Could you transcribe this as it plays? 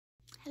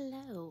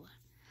Hello.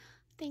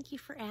 Thank you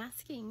for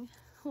asking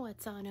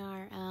what's on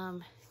our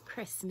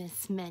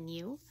Christmas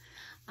menu.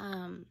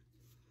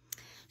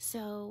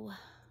 So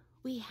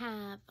we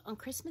have on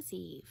Christmas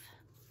Eve,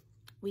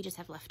 we just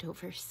have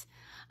leftovers.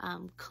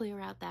 Clear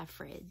out that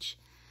fridge.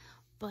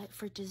 But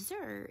for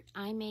dessert,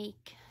 I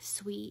make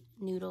sweet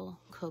noodle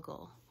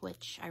kugel,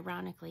 which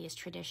ironically is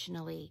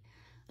traditionally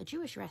a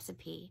Jewish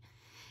recipe.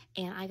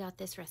 And I got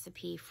this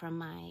recipe from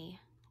my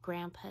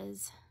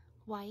grandpa's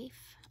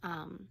wife.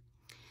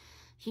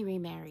 He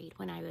remarried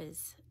when I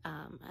was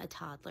a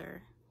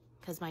toddler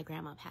because my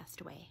grandma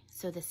passed away.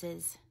 So this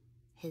is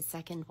his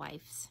second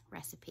wife's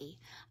recipe.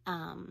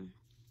 And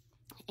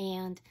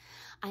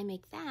I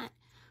make that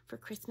for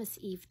Christmas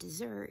Eve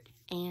dessert.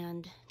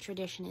 And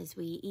tradition is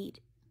we eat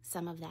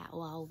some of that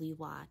while we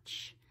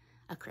watch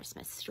A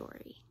Christmas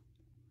Story.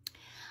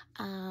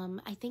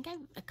 I think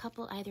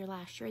either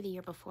last year or the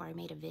year before, I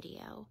made a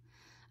video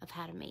of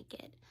how to make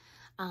it.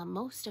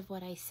 Most of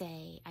what I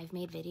say I've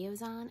made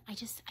videos on. I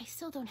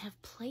still don't have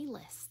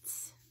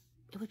playlists.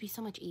 It would be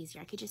so much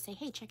easier. I could just say,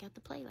 hey, check out the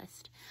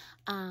playlist.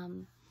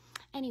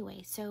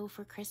 Anyway, so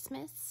for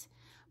Christmas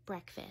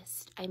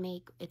breakfast,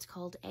 it's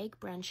called egg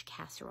brunch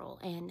casserole,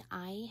 and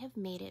I have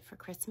made it for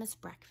Christmas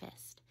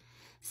breakfast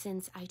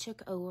since I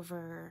took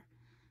over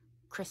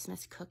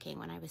Christmas cooking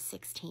when I was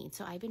 16.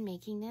 So I've been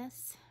making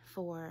this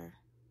for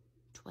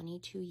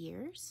 22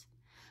 years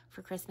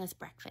for Christmas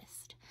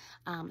breakfast.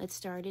 It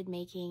started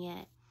making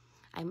it,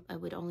 I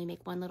would only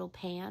make one little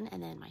pan,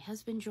 and then my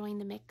husband joined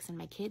the mix and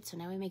my kids, so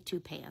now we make 2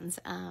 pans.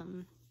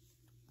 And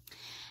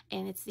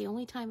it's the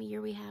only time of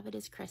year we have it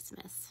is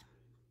Christmas.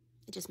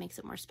 It just makes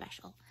it more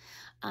special.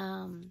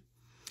 And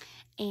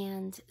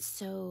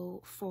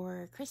so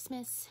for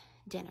Christmas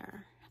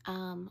dinner,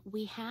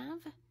 we have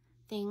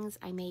things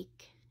I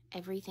make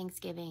every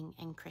Thanksgiving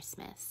and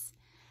Christmas.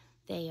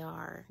 They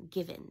are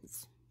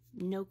givens,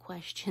 no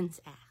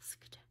questions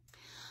asked.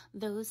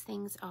 Those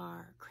things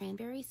are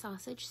cranberry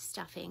sausage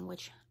stuffing,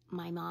 which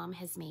my mom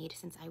has made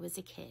since I was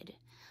a kid,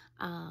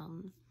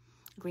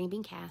 green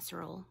bean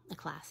casserole, a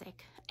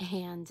classic,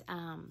 and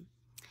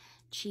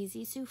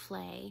cheesy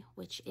souffle,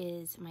 which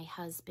is my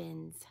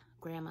husband's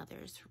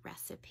grandmother's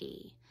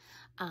recipe,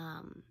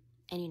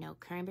 and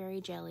cranberry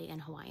jelly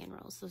and Hawaiian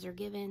rolls. Those are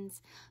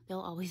givens.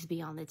 They'll always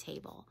be on the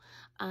table.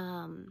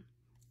 And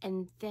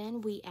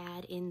then we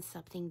add in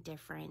something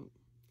different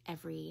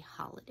every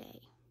holiday.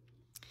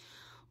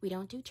 We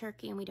don't do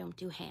turkey and we don't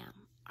do ham.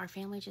 Our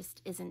family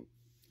just isn't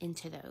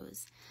into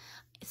those.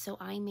 So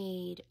I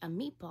made a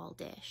meatball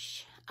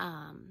dish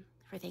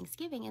for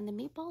Thanksgiving, and the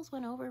meatballs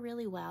went over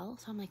really well.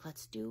 So I'm like,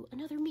 let's do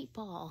another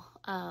meatball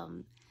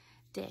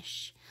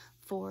dish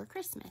for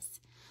Christmas.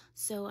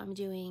 So I'm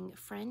doing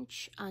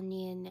French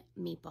onion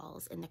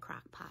meatballs in the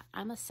crock pot.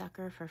 I'm a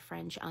sucker for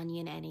French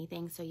onion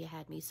anything, so you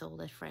had me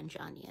sold at French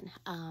onion.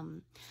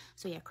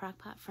 So yeah, crock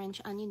pot French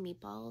onion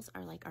meatballs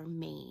are like our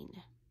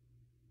main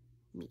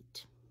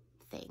meat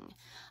thing.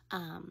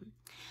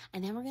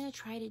 And then we're going to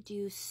try to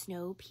do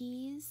snow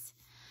peas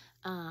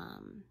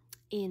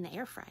in the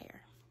air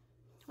fryer.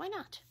 Why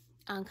not?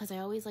 Because I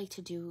always like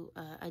to do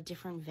a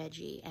different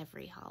veggie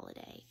every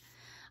holiday.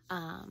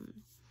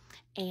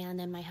 And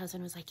then my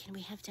husband was like, can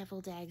we have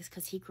deviled eggs?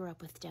 Because he grew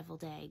up with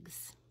deviled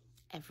eggs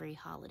every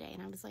holiday.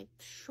 And I was like,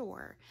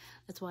 sure.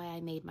 That's why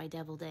I made my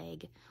deviled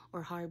egg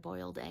or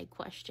hard-boiled egg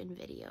question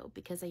video,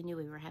 because I knew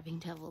we were having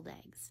deviled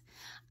eggs.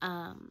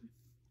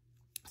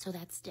 So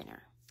that's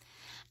dinner.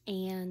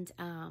 And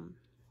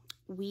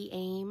we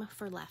aim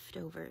for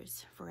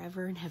leftovers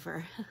forever and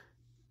ever.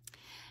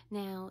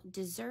 Now,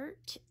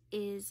 dessert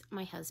is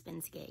my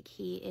husband's gig.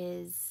 He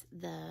is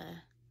the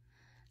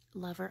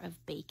lover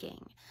of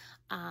baking.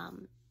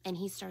 And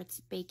he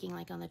starts baking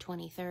like on the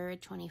 23rd,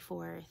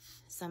 24th,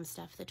 some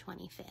stuff the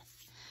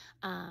 25th.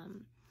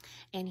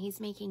 And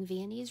he's making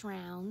Viennese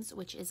rounds,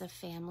 which is a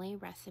family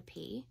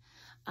recipe.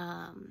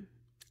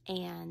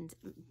 And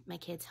my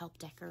kids help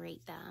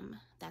decorate them.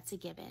 That's a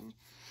given.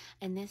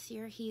 And this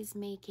year he's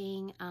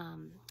making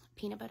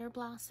peanut butter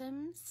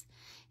blossoms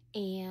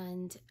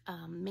and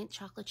mint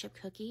chocolate chip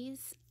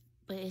cookies.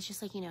 But it's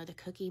just like, the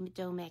cookie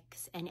dough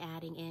mix and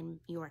adding in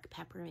York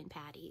peppermint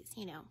patties,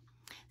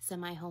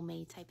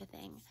 semi-homemade type of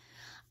thing.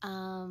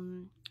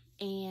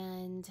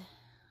 And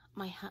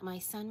my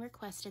son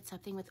requested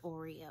something with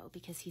Oreo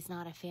because he's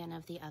not a fan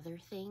of the other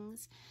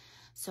things.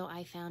 So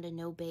I found a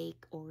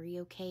no-bake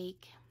Oreo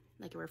cake,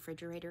 like a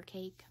refrigerator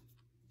cake.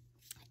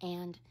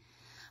 And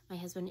my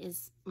husband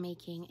is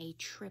making a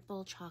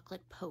triple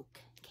chocolate poke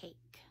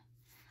cake.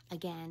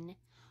 Again,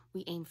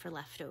 we aim for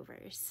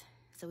leftovers.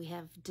 So we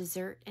have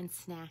dessert and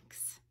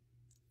snacks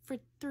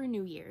through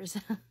New Year's.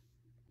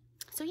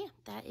 So yeah,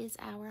 that is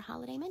our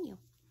holiday menu.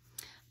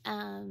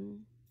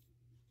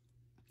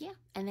 Yeah,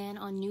 and then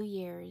on New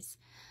Year's,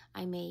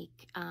 I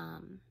make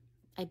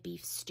a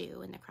beef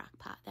stew in the crock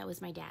pot. That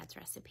was my dad's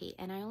recipe,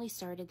 and I only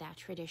started that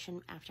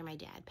tradition after my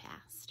dad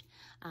passed.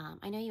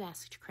 I know you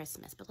asked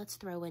Christmas, but let's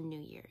throw in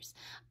New Year's.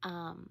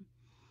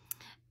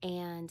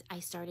 And I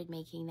started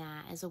making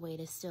that as a way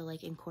to still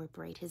like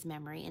incorporate his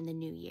memory in the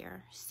new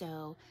year.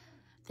 So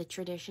The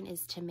tradition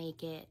is to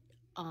make it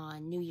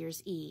on New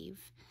Year's Eve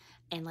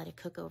and let it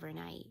cook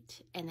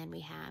overnight, and then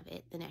we have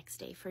it the next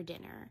day for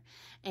dinner.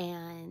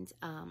 And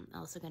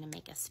also going to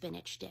make a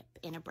spinach dip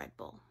in a bread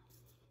bowl.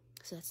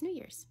 So that's New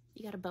Year's.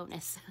 You got a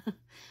bonus.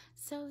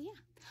 So yeah,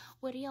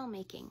 what are y'all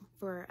making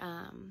for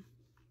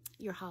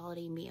your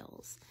holiday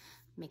meals?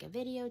 Make a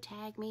video,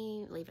 tag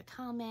me, leave a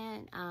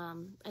comment.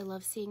 I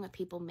love seeing what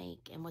people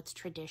make and what's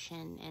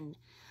tradition, and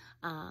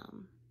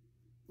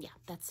yeah,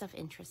 that stuff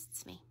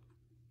interests me.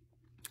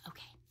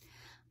 Okay,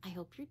 I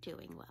hope you're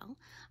doing well.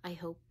 I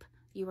hope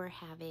you are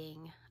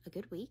having a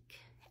good week,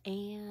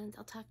 and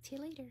I'll talk to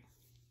you later.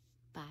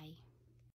 Bye.